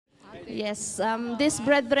Yes, this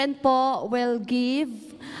brethren po will give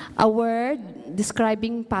a word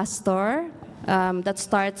describing pastor that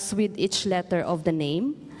starts with each letter of the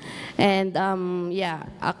name. And yeah,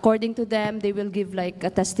 according to them, they will give like a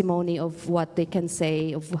testimony of what they can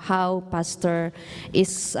say, of how pastor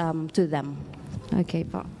is to them. Okay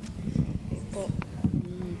po.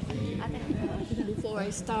 Before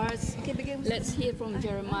I start, let's hear from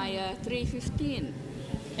Jeremiah 3:15.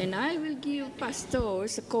 And I will give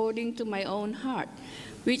pastors according to my own heart,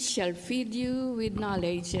 which shall feed you with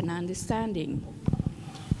knowledge and understanding.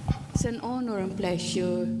 It's an honor and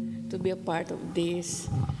pleasure to be a part of this.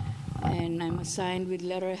 And I'm assigned with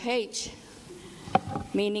letter H,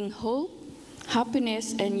 meaning hope,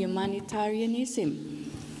 happiness, and humanitarianism.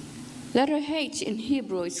 Letter H in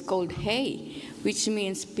Hebrew is called Hey, which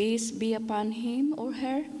means peace be upon him or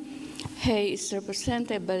her. Hey is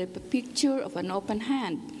represented by a picture of an open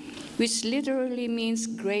hand, which literally means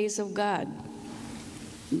grace of God.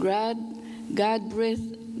 God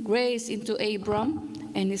breathed grace into Abram,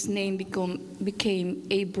 and his name became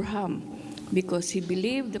Abraham, because he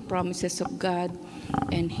believed the promises of God,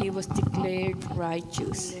 and he was declared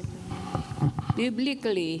righteous.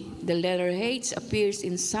 Biblically, the letter H appears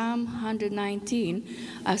in Psalm 119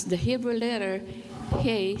 as the Hebrew letter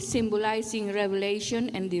He, symbolizing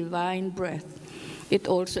revelation and divine breath. It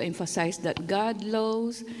also emphasized that God's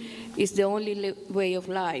laws is the only way of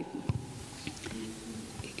life.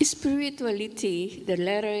 Spirituality, the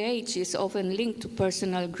letter H is often linked to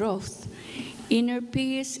personal growth, inner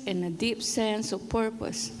peace, and a deep sense of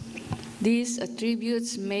purpose. These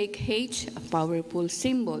attributes make H a powerful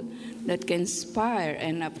symbol that can inspire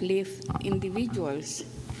and uplift individuals.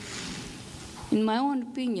 In my own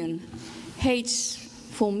opinion, H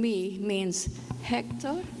for me means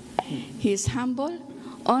Hector. He is humble,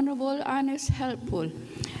 honorable, honest, helpful,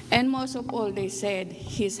 and most of all, they said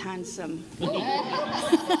he's handsome.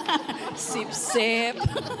 Sip, sip.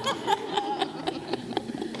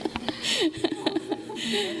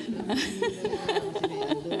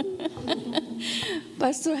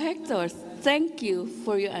 Pastor Hector, thank you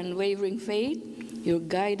for your unwavering faith, your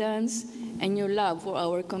guidance, and your love for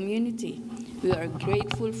our community. We are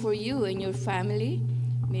grateful for you and your family.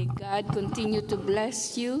 May God continue to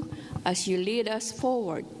bless you as you lead us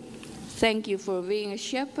forward. Thank you for being a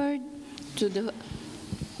shepherd to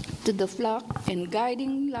the flock and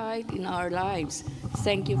guiding light in our lives.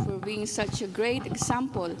 Thank you for being such a great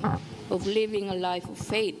example of living a life of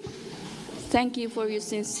faith. Thank you for your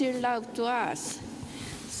sincere love to us.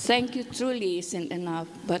 Thank you truly isn't enough,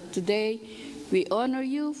 but today we honor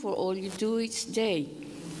you for all you do each day.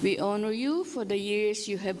 We honor you for the years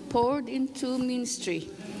you have poured into ministry.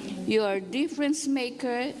 You are a difference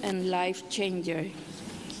maker and life changer.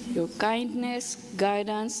 Your kindness,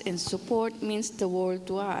 guidance, and support means the world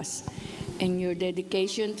to us, and your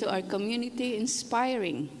dedication to our community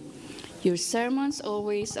inspiring. Your sermons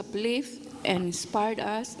always uplift and inspire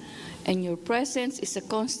us, and your presence is a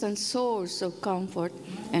constant source of comfort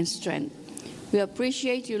and strength. We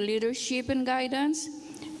appreciate your leadership and guidance,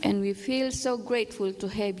 and we feel so grateful to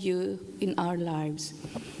have you in our lives.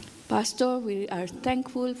 Pastor, we are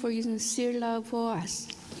thankful for your sincere love for us.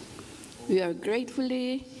 We are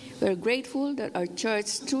grateful that our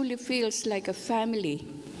church truly feels like a family.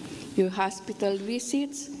 Your hospital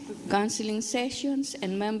visits, counseling sessions,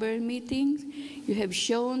 and member meetings, you have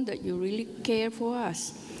shown that you really care for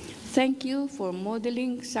us. Thank you for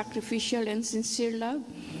modeling sacrificial and sincere love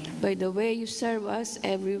by the way you serve us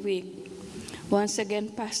every week. Once again,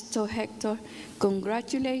 Pastor Hector,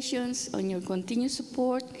 congratulations on your continued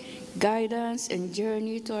support, guidance, and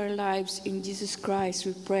journey to our lives. In Jesus Christ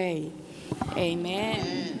we pray. Amen.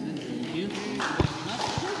 Thank you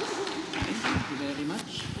very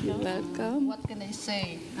much. You're welcome. What can I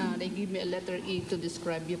say? They give me a letter E to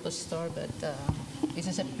describe you, Pastor, but this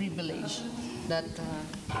is a privilege that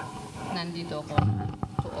nandito ako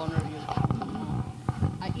to honor you.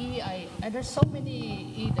 There's so many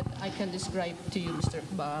E that I can describe to you, Mr.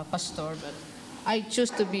 Pastor, but I choose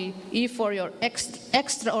to be E for your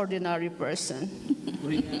extraordinary person.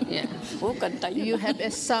 Yeah. Oh, kanta yun. You have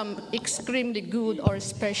some extremely good or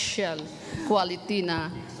special quality na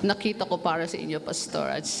nakita ko para sa inyo, Pastor.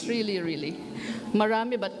 It's really, really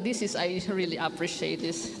marami, but I really appreciate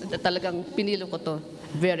this. Talagang pinili ko to.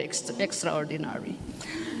 Very extraordinary.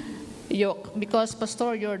 Because,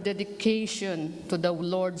 Pastor, your dedication to the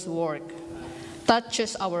Lord's work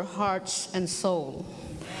touches our hearts and soul.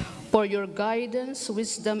 For your guidance,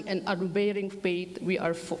 wisdom, and unwavering faith, we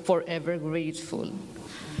are forever grateful.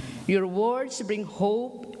 Your words bring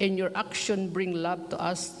hope, and your action bring love to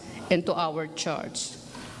us and to our church.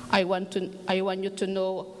 I want you to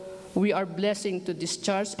know we are blessing to this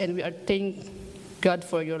church, and we are thank God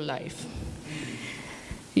for your life.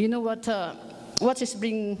 You know what is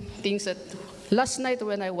bringing things that last night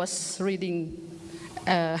when I was reading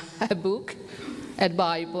a book, a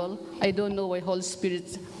Bible, I don't know why Holy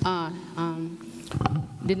Spirit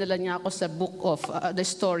dinala niya ako sa book of the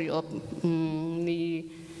story of ni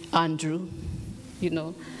Andrew, you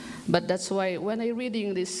know. But that's why when I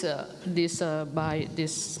reading these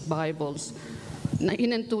Bibles, na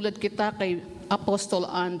inantulad kita kay Apostle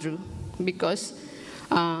Andrew, because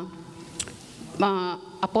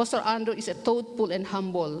Apostle Andrew is a thoughtful and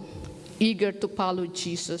humble, eager to follow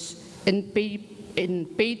Jesus, and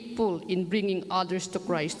faithful in bringing others to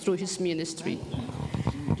Christ through his ministry.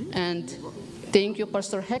 And thank you,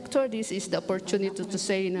 Pastor Hector. This is the opportunity to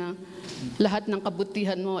say na lahat ng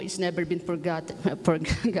kabutihan mo is never been forgotten.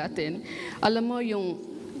 Alam mo, yung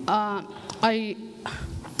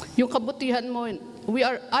kabutihan mo,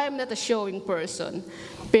 I am not a showing person,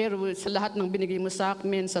 pero sa lahat ng binigay mo sa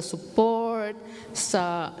amin, sa support,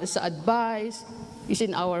 sa advice, is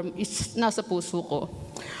nasa puso ko.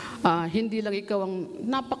 Hindi lang ikaw ang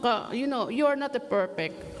you are not a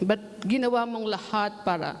perfect, but ginawa mong lahat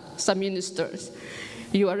para sa ministers.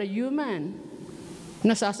 You are a human.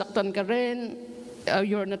 Nasasaktan ka rin.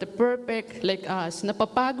 You are not a perfect like us.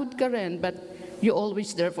 Napapagod ka rin, but you're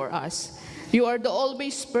always there for us. You are the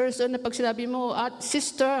always person na pag sinabi mo,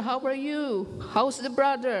 sister, how are you? How's the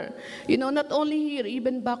brother? You know, not only here,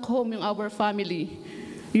 even back home in our family,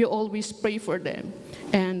 you always pray for them.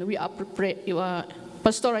 And we appreciate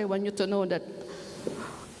Pastor, I want you to know that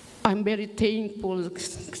I'm very thankful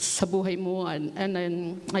sa buhay mo, and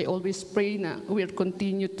I always pray na we'll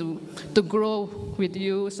continue to grow with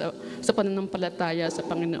you sa pananampalataya sa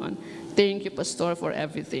Panginoon. Thank you, Pastor, for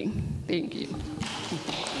everything. Thank you.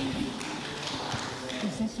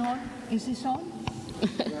 Is this on? Is this on?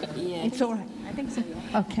 Yes. It's all right. I think so.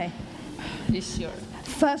 Okay. It's your.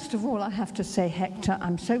 First of all, I have to say, Hector,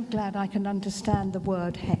 I'm so glad I can understand the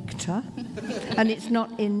word Hector, and it's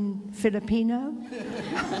not in Filipino,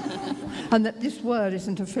 and that this word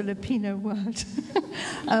isn't a Filipino word.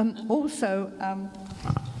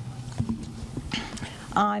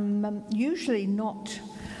 I'm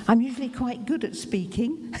usually quite good at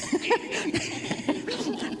speaking,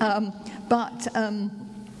 but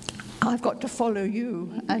I've got to follow you,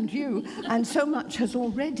 and so much has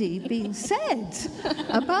already been said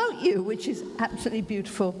about you, which is absolutely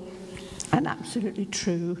beautiful and absolutely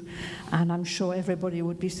true. And I'm sure everybody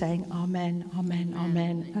would be saying amen, amen,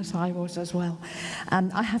 amen, as I was as well.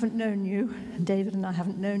 I haven't known you, David and I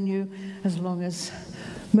haven't known you as long as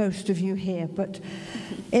most of you here, but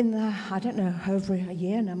in I don't know, over a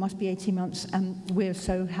year now, must be 18 months, we're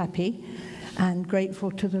so happy and grateful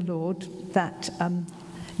to the Lord that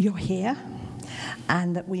you're here,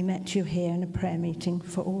 and that we met you here in a prayer meeting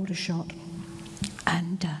for Aldershot.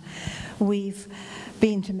 And we've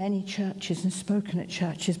been to many churches and spoken at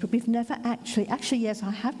churches, but we've never actually, yes, I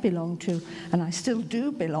have belonged to, and I still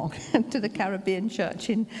do belong to the Caribbean Church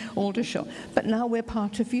in Aldershot, but now we're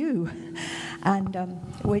part of you, and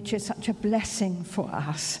which is such a blessing for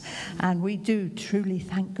us. And we do truly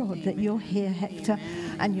thank God that you're here, Hector,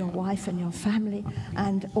 and your wife and your family,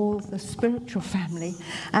 and all the spiritual family.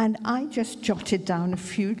 And I just jotted down a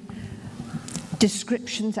few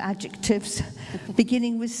descriptions, adjectives,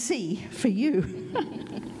 beginning with C for you.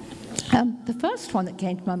 The first one that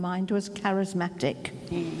came to my mind was charismatic,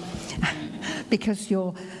 because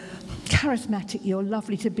you're charismatic, you're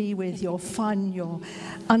lovely to be with, you're fun,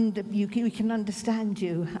 we can understand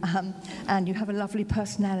you, and you have a lovely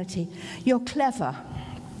personality. You're clever.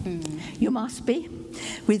 You must be.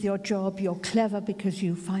 With your job, you're clever because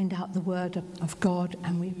you find out the word of God,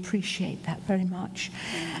 and we appreciate that very much.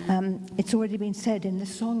 It's already been said in the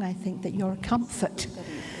song, I think, that you're a comfort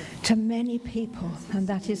to many people, and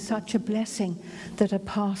that is such a blessing that a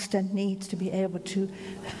pastor needs to be able to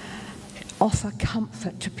offer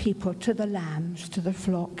comfort to people, to the lambs, to the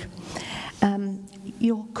flock.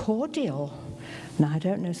 You're cordial. Now, I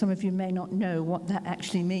don't know, some of you may not know what that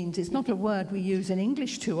actually means. It's not a word we use in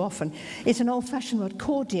English too often. It's an old-fashioned word,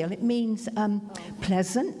 cordial. It means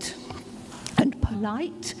pleasant and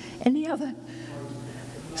polite. Any other?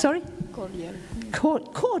 Sorry? Cordial.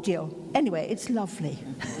 Cordial. Anyway, it's lovely.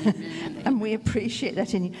 And we appreciate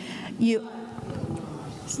that in you.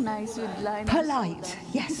 It's nice with lime. Polite,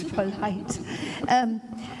 yes, polite.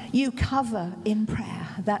 You cover in prayer.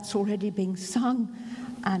 That's already being sung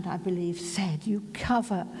and I believe said. You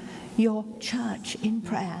cover your church in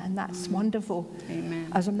prayer, and that's wonderful.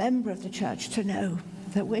 Amen. As a member of the church to know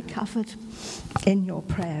that we're covered in your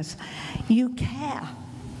prayers. You care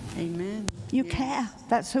Amen. You care.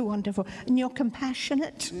 That's so wonderful. And you're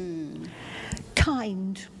compassionate,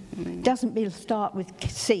 kind. Doesn't start with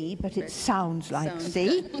C, but it sounds like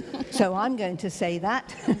C. So I'm going to say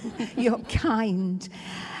that. You're kind.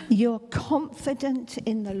 You're confident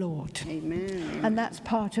in the Lord. Amen. And that's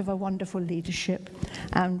part of a wonderful leadership.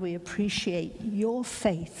 And we appreciate your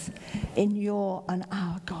faith in your and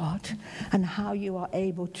our God and how you are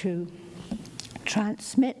able to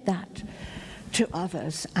transmit that to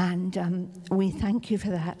others. And we thank you for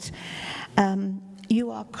that.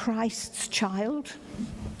 You are Christ's child.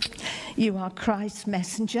 You are Christ's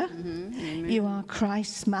messenger. You are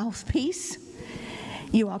Christ's mouthpiece.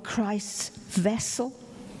 You are Christ's vessel.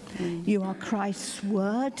 You are Christ's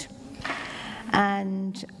word.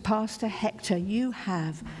 And Pastor Hector, you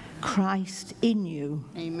have Christ in you,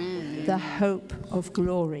 Amen. the hope of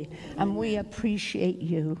glory. And we appreciate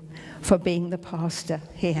you for being the pastor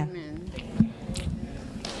here. Amen.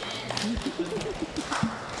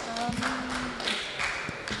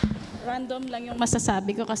 Random lang yung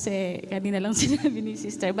masasabi ko kasi kanina lang sinabi ni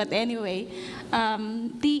Sister. But anyway,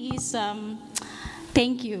 T is,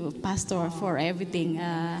 thank you, Pastor, for everything,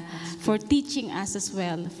 for teaching us as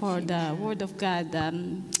well, for the Word of God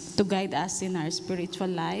to guide us in our spiritual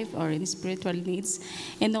life or in spiritual needs.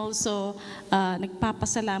 And also,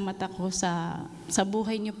 nagpapasalamat ako sa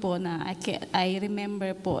buhay niyo po na I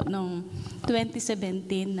remember po nung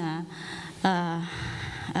 2017 na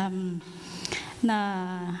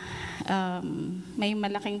may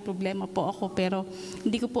malaking problema po ako pero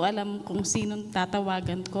hindi ko po alam kung sinong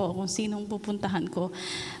tatawagan ko o kung sinong pupuntahan ko.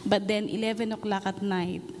 But then 11 o'clock at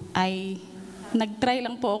night, nag-try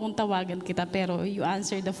lang po akong tawagan kita pero you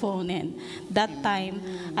answered the phone, and that time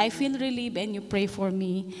I feel relieved and you pray for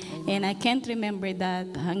me, and I can't remember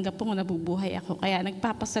that hanggang po nabubuhay ako. Kaya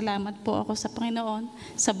nagpapasalamat po ako sa Panginoon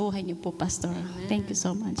sa buhay niyo po, Pastor. Thank you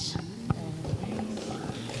so much.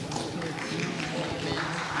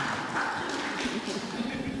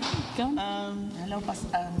 Hello,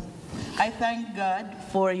 Pastor. I thank God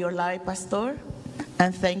for your life, Pastor, and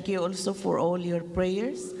thank you also for all your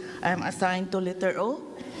prayers. I'm assigned to letter O.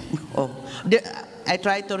 I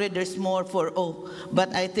try to read, there's more for O,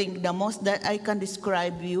 but I think the most that I can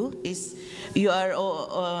describe you is you are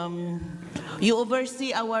you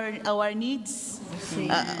oversee our needs,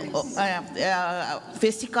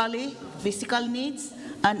 physical needs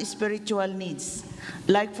and spiritual needs.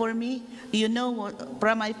 Like for me, you know,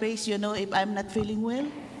 from my face, you know if I'm not feeling well,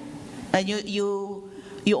 and you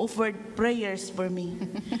offered prayers for me,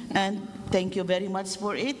 and thank you very much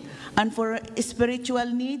for it. And for spiritual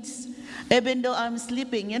needs, even though I'm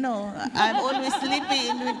sleeping, you know, I'm always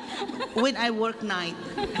sleeping when I work night.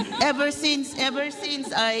 Ever since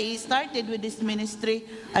I started with this ministry,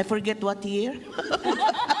 I forget what year.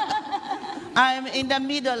 I'm in the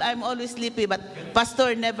middle. I'm always sleepy, but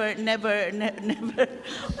Pastor never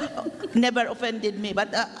offended me.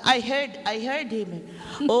 But I heard him.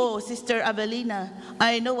 Oh, Sister Avelina,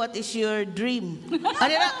 I know what is your dream.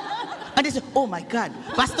 And he said, oh my God,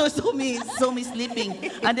 Pastor saw me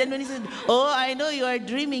sleeping. And then when he said, oh, I know you are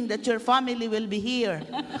dreaming that your family will be here.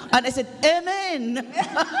 And I said, Amen.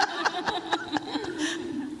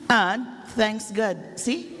 And thanks God.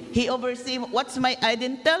 See? He oversees I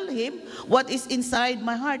didn't tell him what is inside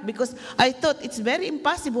my heart because I thought it's very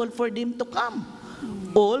impossible for them to come.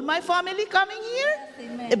 All my family coming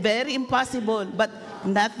here? Very impossible, but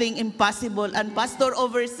nothing impossible. And Pastor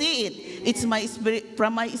oversee it. It's my spirit,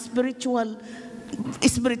 from my spiritual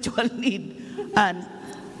need. And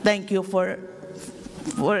thank you for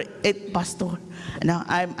it, Pastor. Now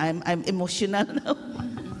I'm emotional now.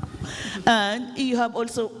 And you have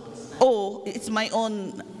also, it's my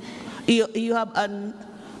own. You have an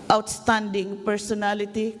outstanding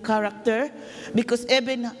personality, character, because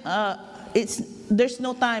even there's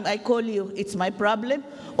no time I call you, it's my problem,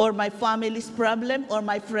 or my family's problem, or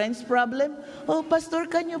my friend's problem. Oh, Pastor,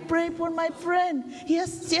 can you pray for my friend? She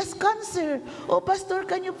has cancer. Oh, Pastor,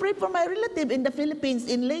 can you pray for my relative in the Philippines,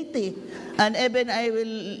 in Leyte? And even I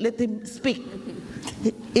will let him speak.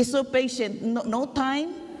 He's so patient, no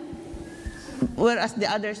time. Whereas the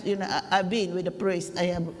others, you know, I've been with the priest,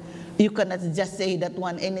 you cannot just say that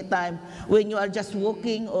one anytime. When you are just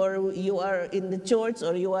walking, or you are in the church,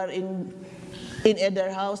 or you are in other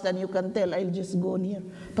house, then you can tell, I'll just go near.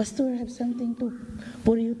 Pastor, I have something for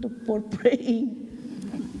praying.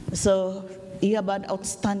 So you have an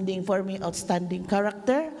outstanding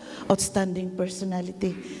character, outstanding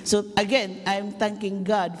personality. So again, I'm thanking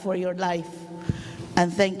God for your life.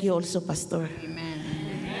 And thank you also, Pastor.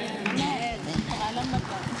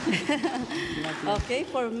 Okay,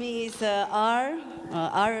 for me it's R,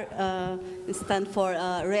 stand for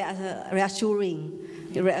reassuring.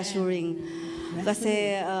 Reassuring.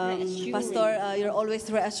 Kasi, Pastor, you're always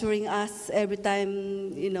reassuring us every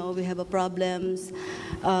time, you know, we have a problems.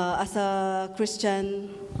 As a Christian,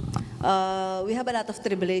 we have a lot of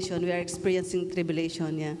tribulation. We are experiencing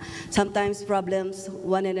tribulation, yeah. Sometimes problems,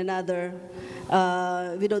 one and another.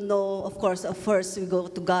 We don't know, of course, first we go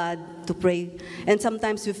to God to pray. And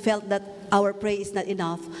sometimes we felt that our prayer is not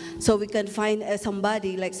enough. So we can find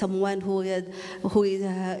somebody, like someone who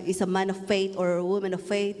is a man of faith or a woman of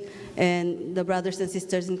faith, and the brothers and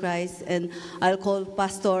sisters in Christ. And I'll call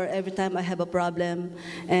Pastor every time I have a problem.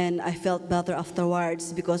 And I felt better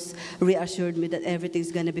afterwards because reassured me that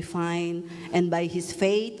everything's going to be fine. And by his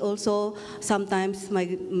faith also, sometimes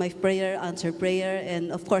my prayer, answered prayer.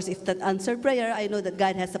 And of course, if that answered prayer, I know that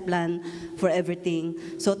God has a plan for everything.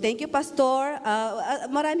 So thank you, Pastor.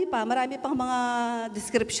 Marami pang mga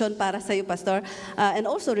description para sa iyo, Pastor. And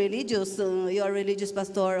also religious. You are religious,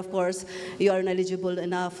 Pastor. Of course, you are knowledgeable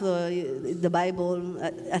enough the Bible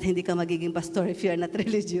at hindi ka magiging pastor if you are not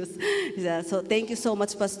religious. Yeah, so thank you so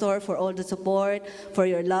much, Pastor, for all the support, for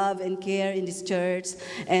your love and care in this church.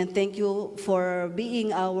 And thank you for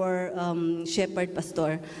being our shepherd,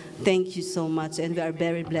 Pastor. Thank you so much. And we are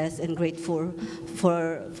very blessed and grateful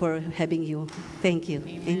for having you. Thank you.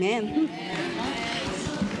 Amen.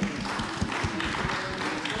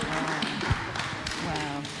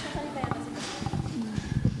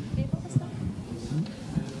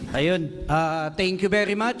 Ayun, thank you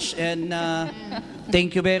very much, and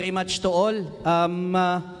thank you very much to all.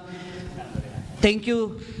 Thank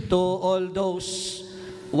you to all those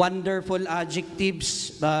wonderful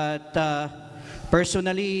adjectives, but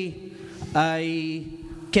personally, I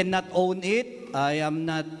cannot own it. I am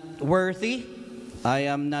not worthy. I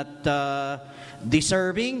am not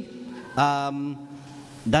deserving.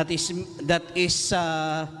 That is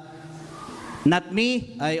not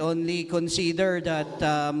me. I only consider that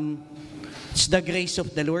it's the grace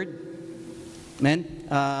of the Lord. Amen.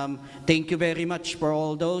 Thank you very much for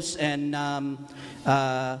all those. And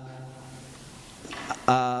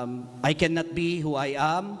I cannot be who I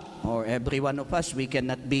am, or every one of us, we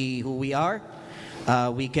cannot be who we are.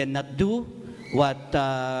 We cannot do what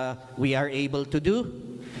we are able to do.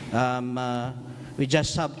 We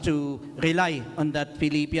just have to rely on that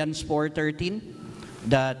Philippians 4:13,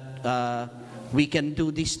 that we can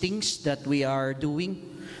do these things that we are doing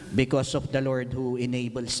because of the Lord who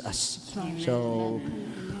enables us. So,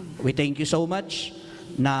 we thank you so much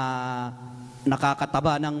na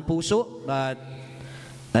nakakataba ng puso, but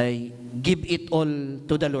I give it all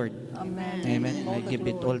to the Lord. Amen. Amen. I give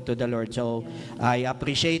it all to the Lord. So, I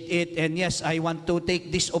appreciate it. And yes, I want to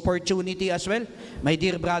take this opportunity as well, my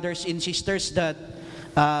dear brothers and sisters, that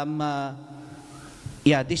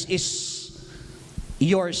this is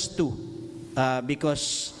yours too.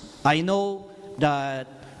 Because I know that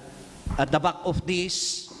at the back of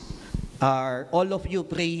this are all of you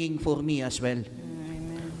praying for me as well.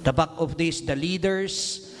 Amen. The back of this, the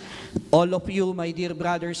leaders, all of you, my dear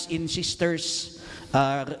brothers and sisters,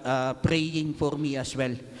 are praying for me as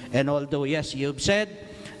well. And although, yes, you've said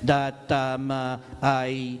that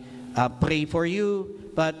I pray for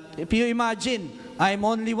you, but if you imagine, I'm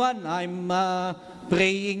only one. I'm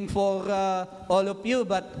praying for all of you,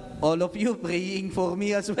 but all of you praying for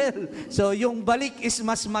me as well. So yung balik is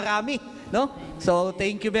mas marami, no? So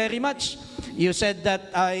thank you very much. You said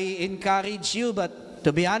that I encourage you, but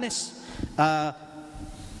to be honest,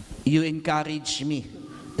 you encourage me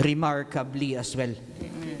remarkably as well.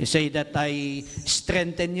 You say that I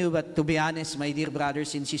strengthen you, but to be honest, my dear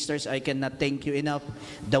brothers and sisters, I cannot thank you enough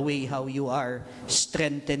the way how you are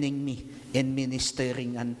strengthening me and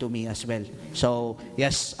ministering unto me as well. So,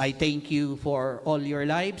 yes, I thank you for all your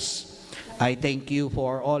lives. I thank you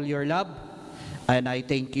for all your love. And I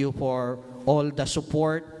thank you for all the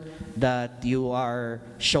support that you are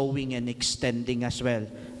showing and extending as well.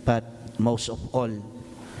 But most of all,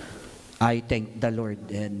 I thank the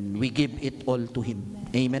Lord, and we give it all to Him.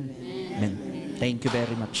 Amen? Amen. Thank you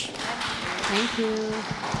very much. Thank you.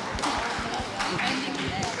 You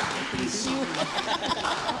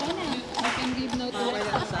can give note to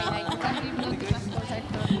you can give note to Pastor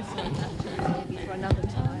Hector maybe for another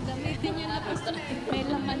time. Gamitin niyo na, Pastor. May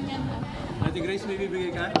laman yan. Ate Grace, may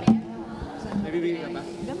bibigay ka? May bibigay ka ba?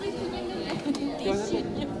 Gamitin niyo na tissue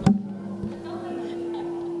niyo.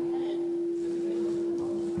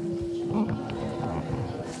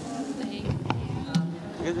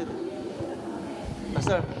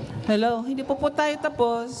 Pastor. Hello, hindi po tayo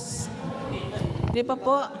tapos. Hindi pa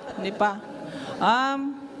po, hindi pa.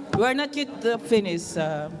 We are not yet finished.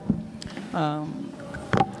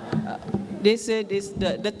 they said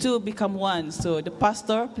the two become one. So the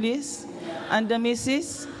pastor, please, and the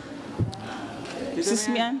Mrs. Mrs.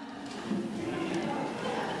 Mian.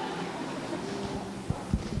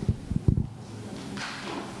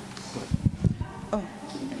 Oh.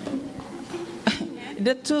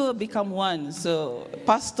 The two become one. So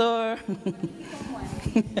pastor,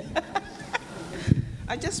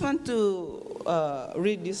 I just want to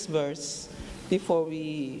read this verse before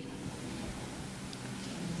we.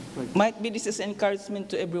 Might be this is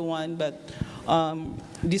encouragement to everyone, but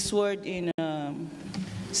this word in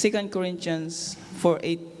 2 Corinthians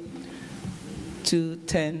 4:8 to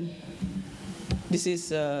 10. This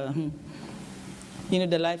is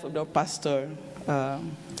the life of our pastor.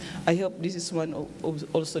 I hope this is one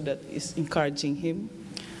also that is encouraging him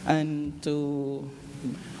and to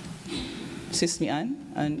Sis Mian.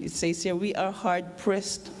 And it says here, we are hard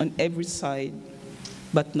pressed on every side,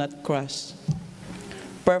 but not crushed.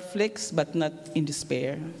 Perplexed, but not in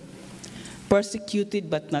despair. Persecuted,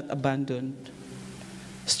 but not abandoned.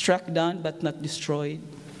 Struck down, but not destroyed.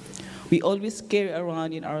 We always carry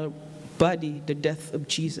around in our body the death of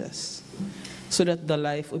Jesus, so that the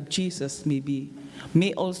life of Jesus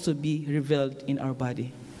may also be revealed in our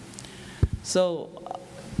body. So,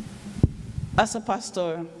 as a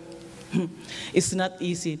pastor, it's not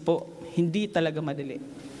easy po. Hindi talaga madali.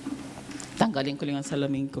 Tanggalin ko lang ang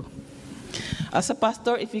salamin ko. As a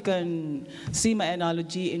pastor, if you can see my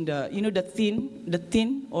analogy in the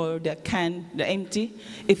tin or the can, the empty,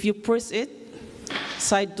 if you press it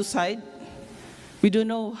side to side, we don't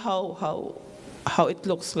know how it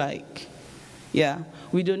looks like. Yeah,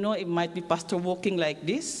 we don't know, it might be pastor walking like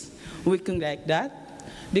this, walking like that,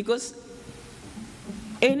 because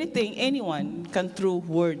anyone can throw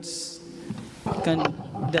words,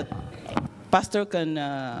 that pastor can,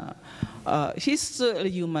 he's still a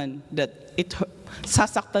human, that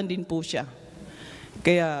sasaktan din po siya.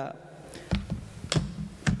 Kaya,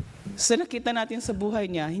 sa nakita natin sa buhay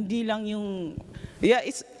niya, hindi lang yung,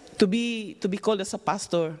 it's to be called as a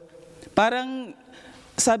pastor. Parang,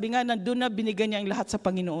 sabi nga, nandun na binigyan niya ang lahat sa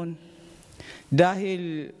Panginoon.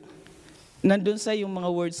 Dahil, nandun sa yung mga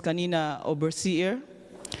words kanina, overseer,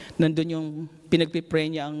 nandun yung pinagpipray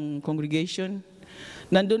niya ang congregation,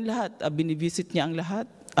 nandun lahat, binivisit niya ang lahat,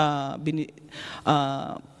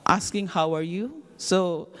 asking how are you.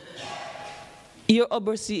 So you're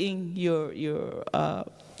overseeing your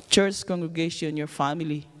church congregation, your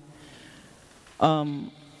family.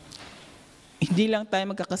 Hindi lang tayo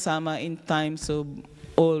magkakasama in times of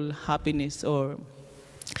all happiness or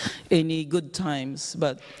any good times,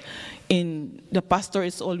 but the pastor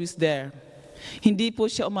is always there. Hindi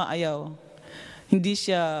po siya umaayaw. Hindi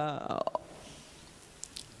siya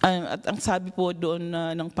at ang sabi po doon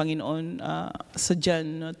ng Panginoon sa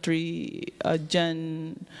John 3, John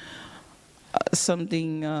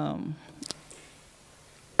something,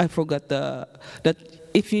 I forgot that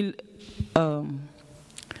if you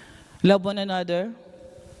love one another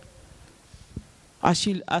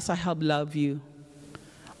as I have loved you,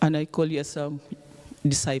 and I call you as a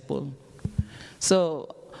disciple. So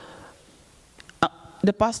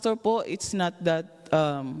the pastor po, it's not that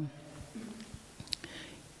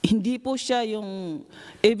hindi po siya yung,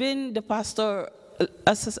 even the pastor,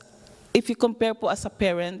 if you compare po as a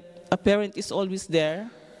parent is always there.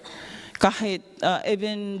 Kahit,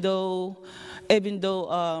 even though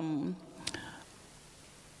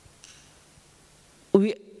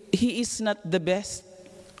he is not the best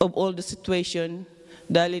of all the situation,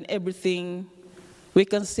 dahil in everything, we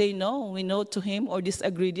can say no, we no to him or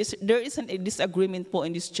disagree. There isn't a disagreement po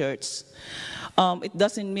in this church. It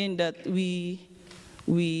doesn't mean that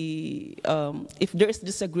if there is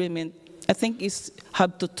disagreement, I think it's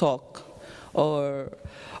have to talk, or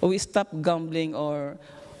we stop gambling, or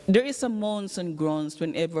there is some moans and groans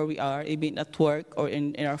whenever we are, even at work or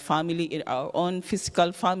in our family, in our own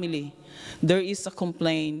physical family. There is a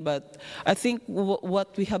complaint, but I think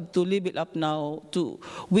what we have to live it up now to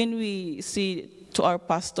when we see to our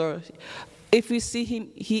pastor, if we see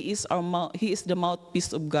him, he is the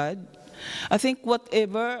mouthpiece of God. I think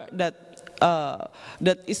whatever that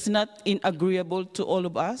is not inagreeable to all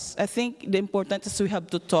of us, I think the important is we have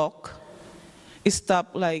to talk.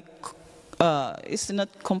 Stop it's not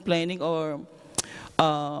complaining or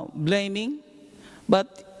blaming,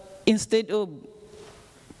 but instead of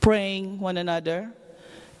praying one another,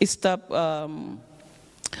 stop.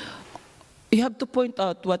 You have to point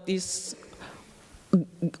out what is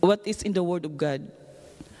in the Word of God.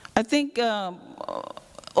 I think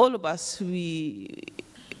all of us,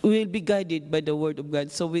 we will be guided by the Word of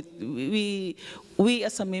God. So we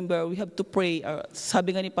as a member, we have to pray.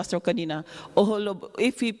 Sabi nga ni Pastor kanina,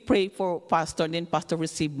 if we pray for pastor, then pastor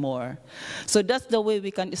receive more. So that's the way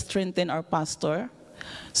we can strengthen our pastor.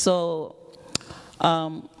 So,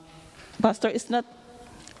 pastor is not,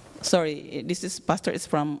 sorry, pastor is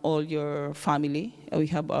from all your family. We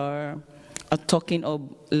have our a token of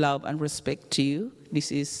love and respect to you.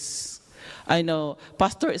 This is, I know,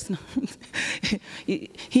 pastor is not,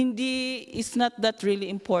 it's not that really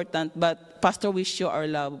important, but pastor, we show our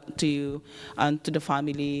love to you and to the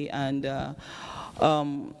family. And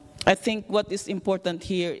I think what is important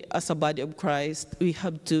here as a body of Christ, we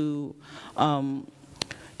have to,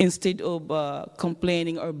 instead of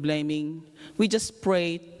complaining or blaming, we just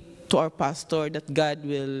pray to our pastor that God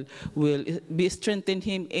will be strengthen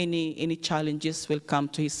him. Any challenges will come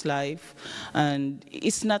to his life, and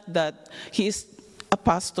it's not that he is a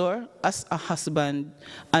pastor as a husband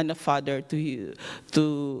and a father to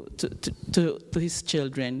his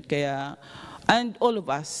children. Kaya, and all of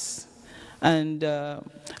us, and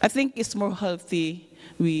I think it's more healthy.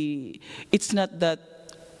 It's not that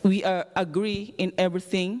we are agree in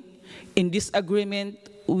everything. In disagreement,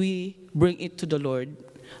 we bring it to the Lord,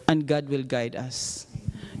 and God will guide us.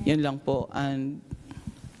 Yan lang po. And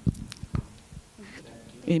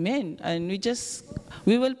amen. And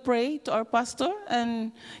we will pray to our pastor.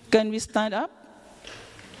 And can we stand up?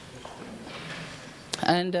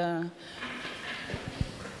 And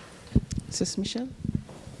Sis Michelle?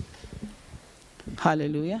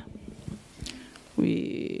 Hallelujah.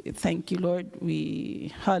 We thank you, Lord.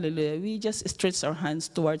 Hallelujah. We just stretch our hands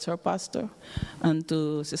towards our pastor and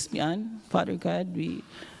to Sis Mian. Father God,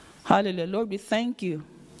 hallelujah. Lord, we thank you.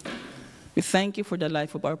 We thank you for the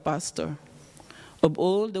life of our pastor. Of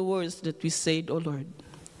all the words that we said, oh Lord,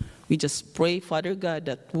 we just pray, Father God,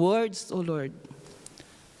 that words, oh Lord,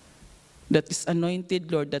 that is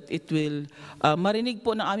anointed, Lord, that it will marinig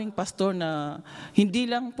po ng aming pastor na hindi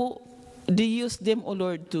lang po they use them, O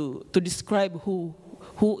Lord, to describe who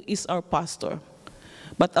is our pastor.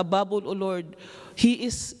 But above all, O Lord, he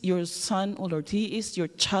is your son, O Lord. He is your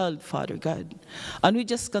child, Father God. And we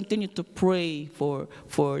just continue to pray for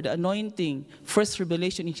the anointing, first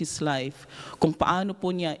revelation in his life, kung paano po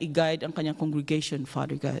niya i-guide ang kanyang congregation,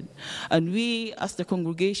 Father God. And we, as the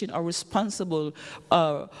congregation, are responsible,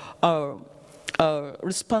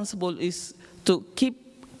 responsible is to keep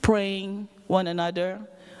praying one another,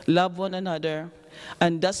 love one another,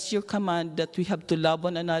 and that's your command, that we have to love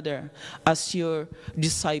one another as your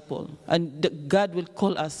disciple. And God will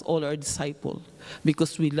call us all our disciple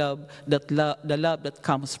because we love the love that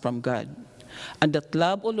comes from God. And that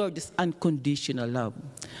love, oh Lord, is unconditional love.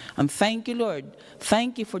 And thank you, Lord.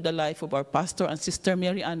 Thank you for the life of our pastor and Sister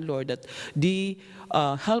Mary Ann, Lord, that they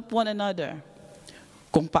help one another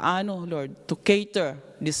kung paano, Lord, to cater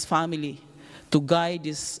this family, to guide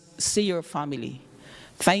this seer family.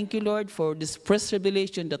 Thank you, Lord, for this first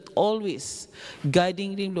revelation that always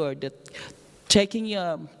guiding them, Lord, that checking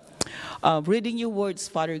reading your words,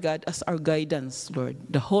 Father God, as our guidance, Lord.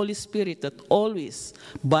 The Holy Spirit that always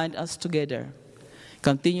bind us together.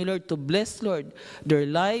 Continue, Lord, to bless, Lord, their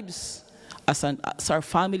lives as our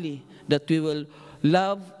family, that we will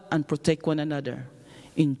love and protect one another.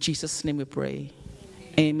 In Jesus' name we pray.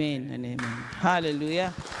 Amen and amen.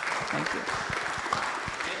 Hallelujah. Thank you.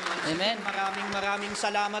 Amen. Maraming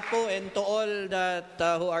salamat po, and to all that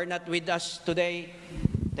who are not with us today,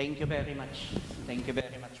 thank you very much. Thank you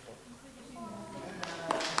very much po.